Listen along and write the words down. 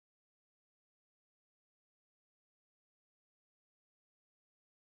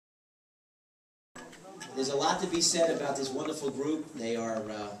there's a lot to be said about this wonderful group. They are,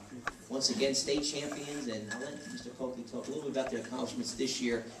 once again, state champions, and I'll let Mr. Coakley talk a little bit about their accomplishments this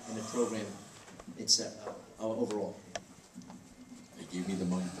year and the program overall. They gave me the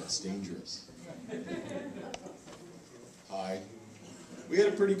mic. That's dangerous. Hi. We had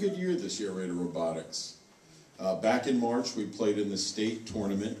a pretty good year this year at robotics. Back in March, we played in the state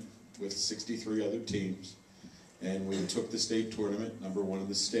tournament with 63 other teams, and we took the state tournament, #1 in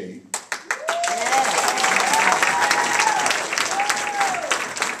the state.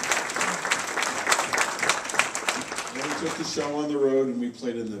 And we took the show on the road, and we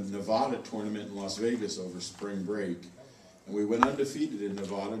played in the Nevada tournament in Las Vegas over spring break. And we went undefeated in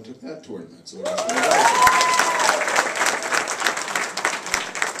Nevada and took that tournament. So it was pretty awesome.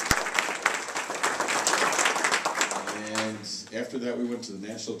 After that, we went to the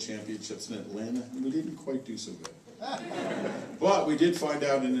national championships in Atlanta, and we didn't quite do so good. But we did find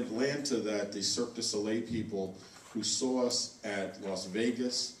out in Atlanta that the Cirque du Soleil people who saw us at Las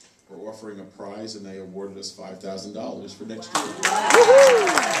Vegas were offering a prize, and they awarded us $5,000 for next year.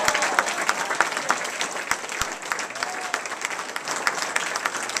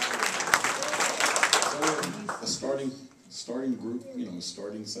 So a starting group, a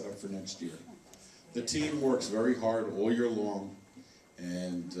starting setup for next year. The team works very hard all year long,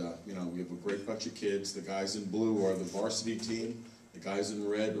 and we have a great bunch of kids. The guys in blue are the varsity team. The guys in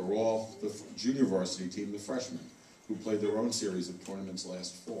red are all the junior varsity team, the freshmen, who played their own series of tournaments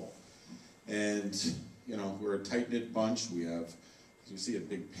last fall. And, we're a tight-knit bunch. We have, as you see, a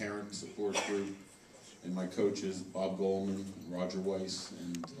big parent support group, and my coaches, Bob Goldman and Roger Weiss,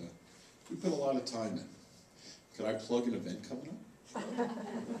 and we put a lot of time in. Could I plug an event coming up?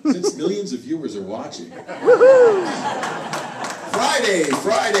 Since millions of viewers are watching.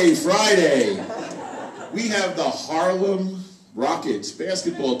 Friday. We have the Harlem Rockets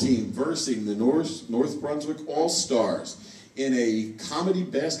basketball team versing the North Brunswick All-Stars in a comedy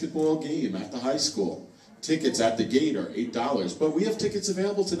basketball game at the high school. Tickets at the gate are $8, but we have tickets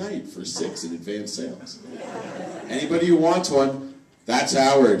available tonight for $6 in advance sales. Anybody who wants one, that's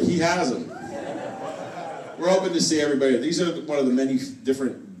Howard. He has them. We're hoping to see everybody. These are one of the many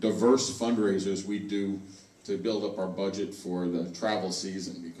different diverse fundraisers we do to build up our budget for the travel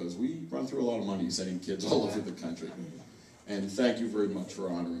season, because we run through a lot of money sending kids all over the country. And thank you very much for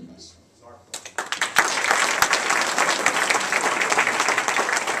honoring us.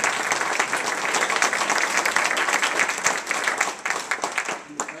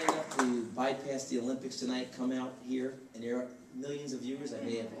 Kind enough to bypass the Olympics tonight, come out here, and there are millions of viewers. I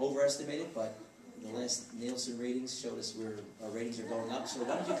may have overestimated, but the last Nielsen ratings showed us our ratings are going up. So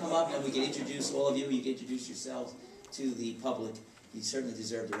why don't you come up and we can introduce all of you. You can introduce yourselves to the public. You certainly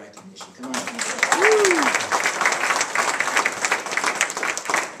deserve the recognition. Come on.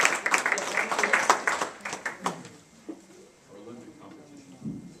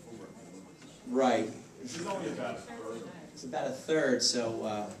 Right. It's only about a third. It's about a third,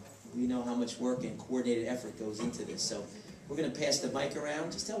 so we know how much work and coordinated effort goes into this. So we're going to pass the mic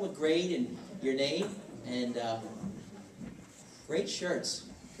around. Just tell what grade and your name, and great shirts.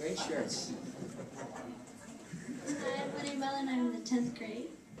 Great shirts. Hi, my name is Ellen, I'm in the 10th grade.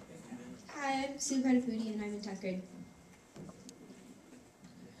 Hi, I'm Sue Pradipudi, and I'm in 10th grade.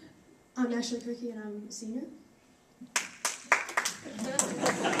 I'm Ashley Kirky, and I'm a senior.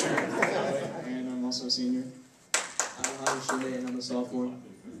 And I'm also a senior. I'm Howard Shinde, and I'm a sophomore.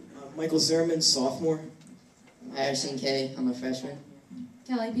 Michael Zerman, sophomore. Harrison Kay, I'm a freshman.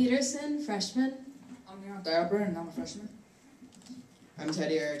 Kelly Peterson, freshman. I'm Leon Diaper, and I'm a freshman. I'm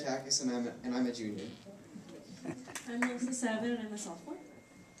Teddy Aratakis, and I'm a junior. I'm Melissa Savin, and I'm a sophomore.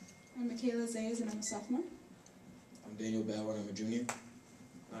 I'm Michaela Zayas, and I'm a sophomore. I'm Daniel Bauer, and I'm a junior.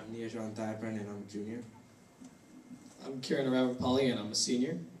 I'm Neajon Thybren, and I'm a junior. I'm Kieran Aravapalli, and I'm a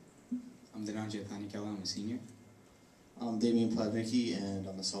senior. I'm Dhananjay Thanikela, I'm a senior. I'm Damian Plavnicki, and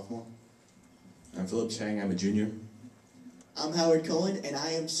I'm a sophomore. I'm Philip Chang, I'm a junior. I'm Howard Cohen, and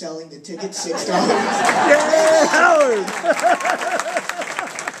I am selling the tickets $6. Yeah, Howard!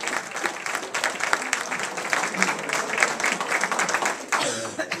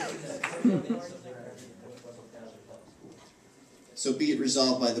 So be it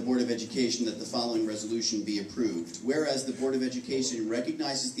resolved by the Board of Education that the following resolution be approved. Whereas the Board of Education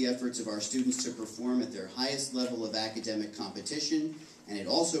recognizes the efforts of our students to perform at their highest level of academic competition, and it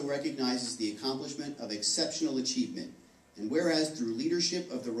also recognizes the accomplishment of exceptional achievement. And whereas through leadership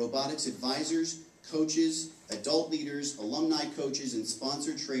of the robotics advisors, coaches, adult leaders, alumni coaches, and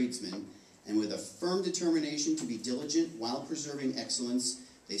sponsored tradesmen, and with a firm determination to be diligent while preserving excellence,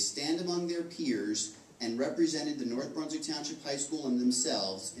 they stand among their peers and represented the North Brunswick Township High School and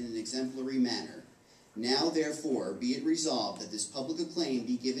themselves in an exemplary manner. Now, therefore, be it resolved that this public acclaim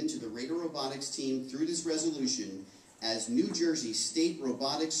be given to the Raider Robotics team through this resolution as New Jersey State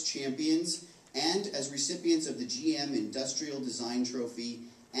Robotics Champions and as recipients of the GM Industrial Design Trophy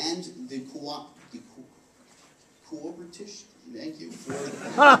and the coopetition, thank you, for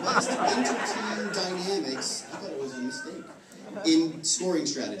best inter-team dynamics, I thought it was a mistake, in scoring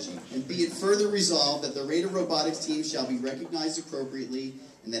strategy. And be it further resolved that the Raider Robotics team shall be recognized appropriately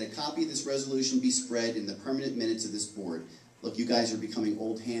and that a copy of this resolution be spread in the permanent minutes of this board. Look, you guys are becoming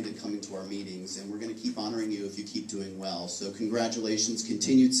old-handed coming to our meetings, and we're going to keep honoring you if you keep doing well. So congratulations,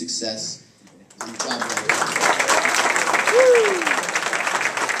 continued success, and job well done.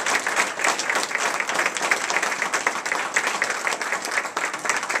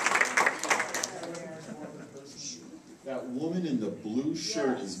 That woman in the blue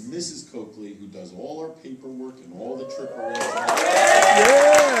shirt is Mrs. Coakley, who does all our paperwork and all the trip arrangements.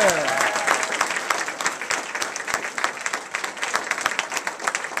 Yeah!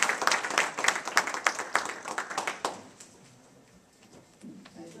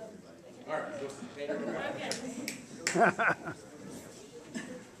 All right.